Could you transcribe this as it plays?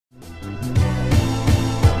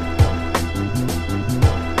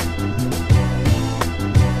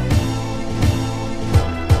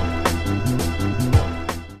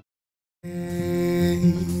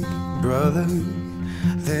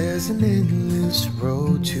There's an endless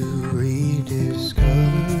road to rediscover.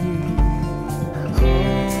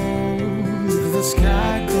 Oh, if the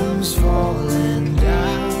sky comes falling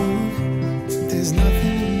down, there's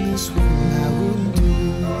nothing in this world I wouldn't do.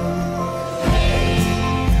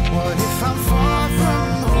 What if I'm far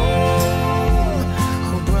from home?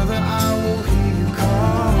 Oh, brother, I will hear you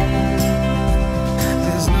call.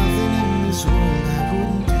 There's nothing in this world I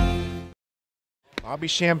wouldn't do. Bobby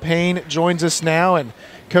Champagne joins us now, and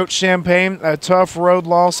Coach Champagne, a tough road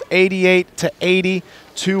loss, 88-80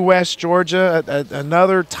 to West Georgia.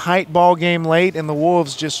 Another tight ball game late, and the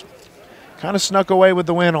Wolves just kind of snuck away with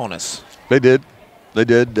the win on us. They did. They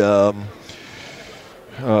did.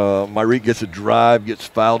 Myrick gets a drive, gets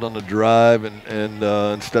fouled on the drive, and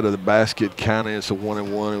instead of the basket counting, it's a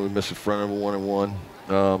 1-and-1, and we miss the front of a 1-and-1.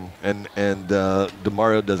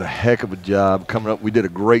 DeMario does a heck of a job coming up. We did a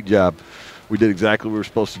great job. We did exactly what we were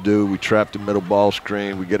supposed to do. We trapped the middle ball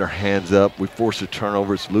screen. We get our hands up. We force a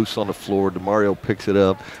turnover. It's loose on the floor. DeMario picks it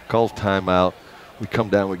up, calls timeout. We come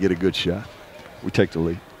down. We get a good shot. We take the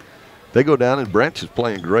lead. They go down, and Branch is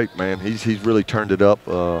playing great, man. He's really turned it up.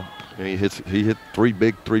 And he hit 3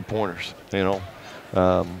 big three-pointers, you know.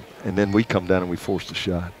 And then we come down and we force the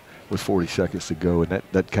shot with 40 seconds to go, and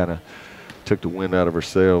that kind of took the wind out of our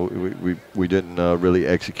sail. We didn't really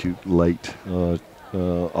execute late.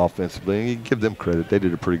 Offensively, and you give them credit. They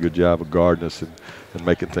did a pretty good job of guarding us and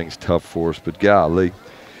making things tough for us. But golly,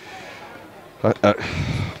 I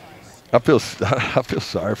feel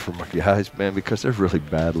sorry for my guys, man, because they're really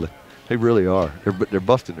battling. They really are. They're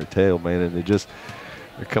busting their tail, man, and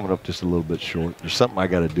they're coming up just a little bit short. There's something I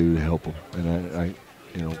got to do to help them. And I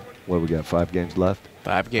you know, what we got? 5 games left.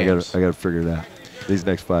 5 games. I got to figure it out. These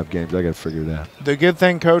next 5 games, I got to figure it out. The good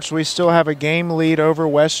thing, Coach, we still have a game lead over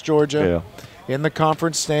West Georgia. Yeah. In the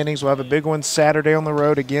conference standings. We'll have a big one Saturday on the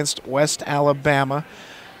road against West Alabama.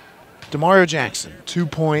 DeMario Jackson, 2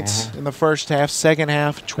 points in the first half. Second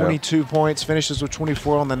half, 22 points. Finishes with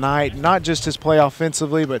 24 on the night. Not just his play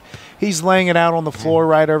offensively, but he's laying it out on the floor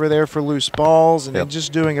right over there for loose balls and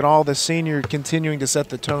just doing it all. The senior continuing to set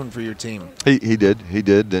the tone for your team. He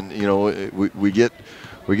did. And, you know, we get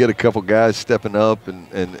a couple guys stepping up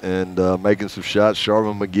and making some shots.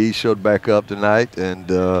 Sharvin McGee showed back up tonight,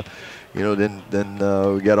 and you know, then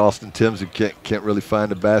we got Austin Timms who can't really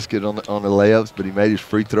find the basket on the layups, but he made his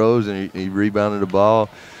free throws and he rebounded the ball.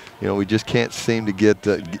 You know, we just can't seem to get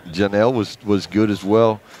Janelle was good as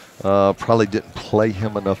well. Probably didn't play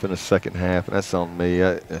him enough in the second half, and that's on me.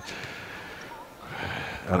 I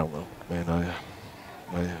don't know, man.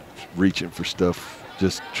 I reaching for stuff,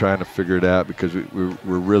 just trying to figure it out because we're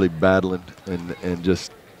really battling and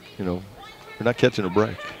just, you know, we're not catching a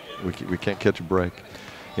break. We can't catch a break.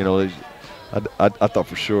 You know, I thought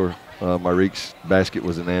for sure Myrick's basket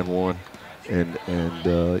was an and one, and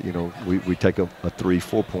you know, we take a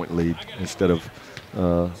 3-4 point lead instead of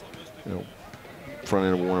you know, front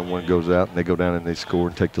end of 1-and-1 goes out and they go down and they score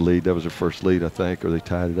and take the lead. That was their first lead, I think, or they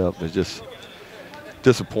tied it up. It's just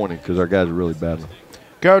disappointing because our guys are really battling.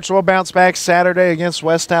 Coach, we'll bounce back Saturday against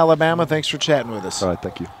West Alabama. Thanks for chatting with us. All right,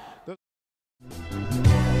 thank you.